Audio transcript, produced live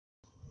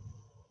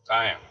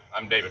I am.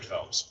 I'm David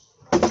Phelps.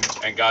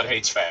 And God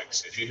hates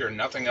fags. If you hear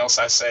nothing else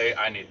I say,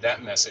 I need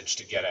that message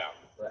to get out.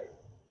 Right.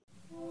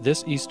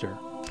 This Easter,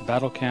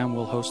 Battlecam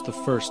will host the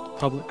first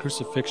public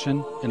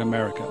crucifixion in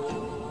America.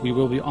 We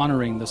will be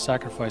honoring the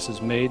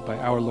sacrifices made by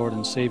our Lord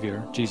and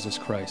Savior, Jesus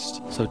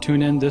Christ. So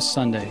tune in this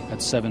Sunday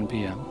at 7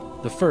 p.m.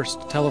 The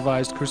first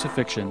televised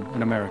crucifixion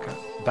in America.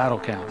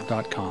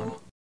 Battlecam.com.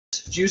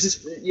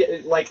 Jesus,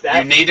 like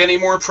that. You need any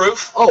more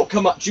proof? Oh,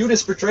 come on.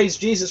 Judas betrays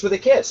Jesus with a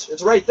kiss.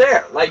 It's right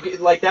there.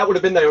 Like that would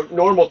have been the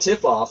normal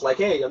tip-off. Like,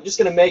 hey, I'm just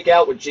going to make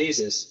out with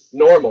Jesus.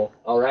 Normal,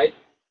 all right?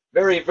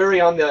 Very, very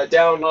on the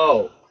down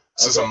low.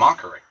 This is a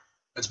mockery.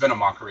 It's been a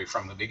mockery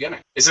from the beginning.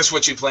 Is this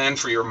what you plan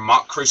for your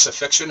mock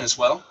crucifixion as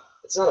well?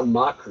 It's not a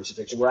mock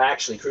crucifixion. We're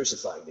actually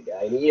crucifying the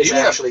guy, and he is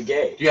actually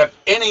gay. Do you have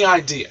any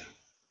idea?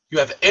 You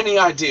have any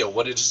idea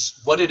what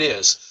it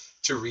is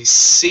to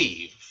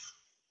receive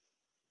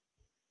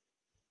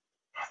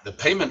the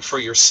payment for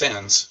your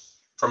sins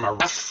from a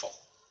wrathful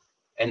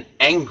and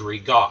angry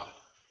God?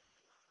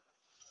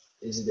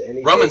 Is it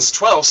anything? Romans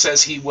 12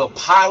 says he will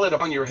pile it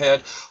upon your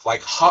head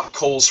like hot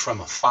coals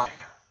from a fire.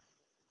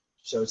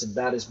 So it's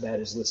about as bad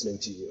as listening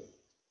to you.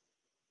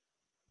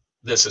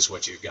 This is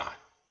what you've got.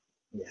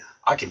 Yeah.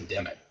 I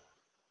condemn it.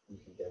 You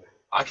condemn it.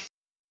 I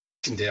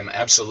condemn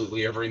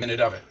absolutely every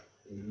minute of it.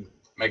 Mm-hmm.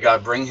 May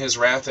God bring his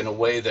wrath in a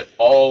way that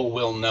all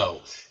will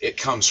know it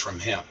comes from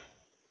him.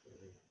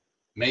 Mm-hmm.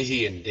 May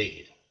he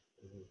indeed.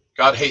 Mm-hmm.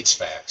 God hates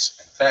fags,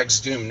 and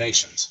fags doom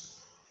nations.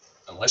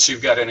 Unless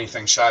you've got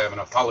anything shy of an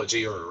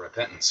apology or a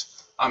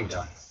repentance, I'm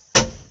done.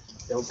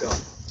 Don't go.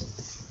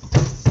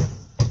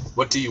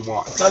 What do you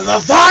want? The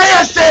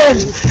Leviathan!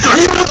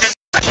 He will get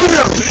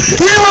you!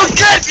 He will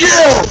get you!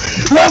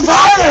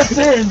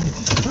 Leviathan!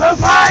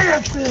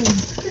 Leviathan!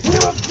 He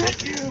will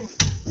get you!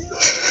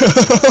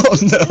 Oh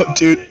no,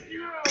 dude.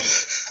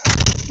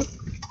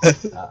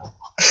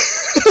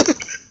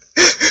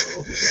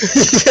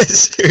 You guys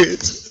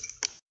serious?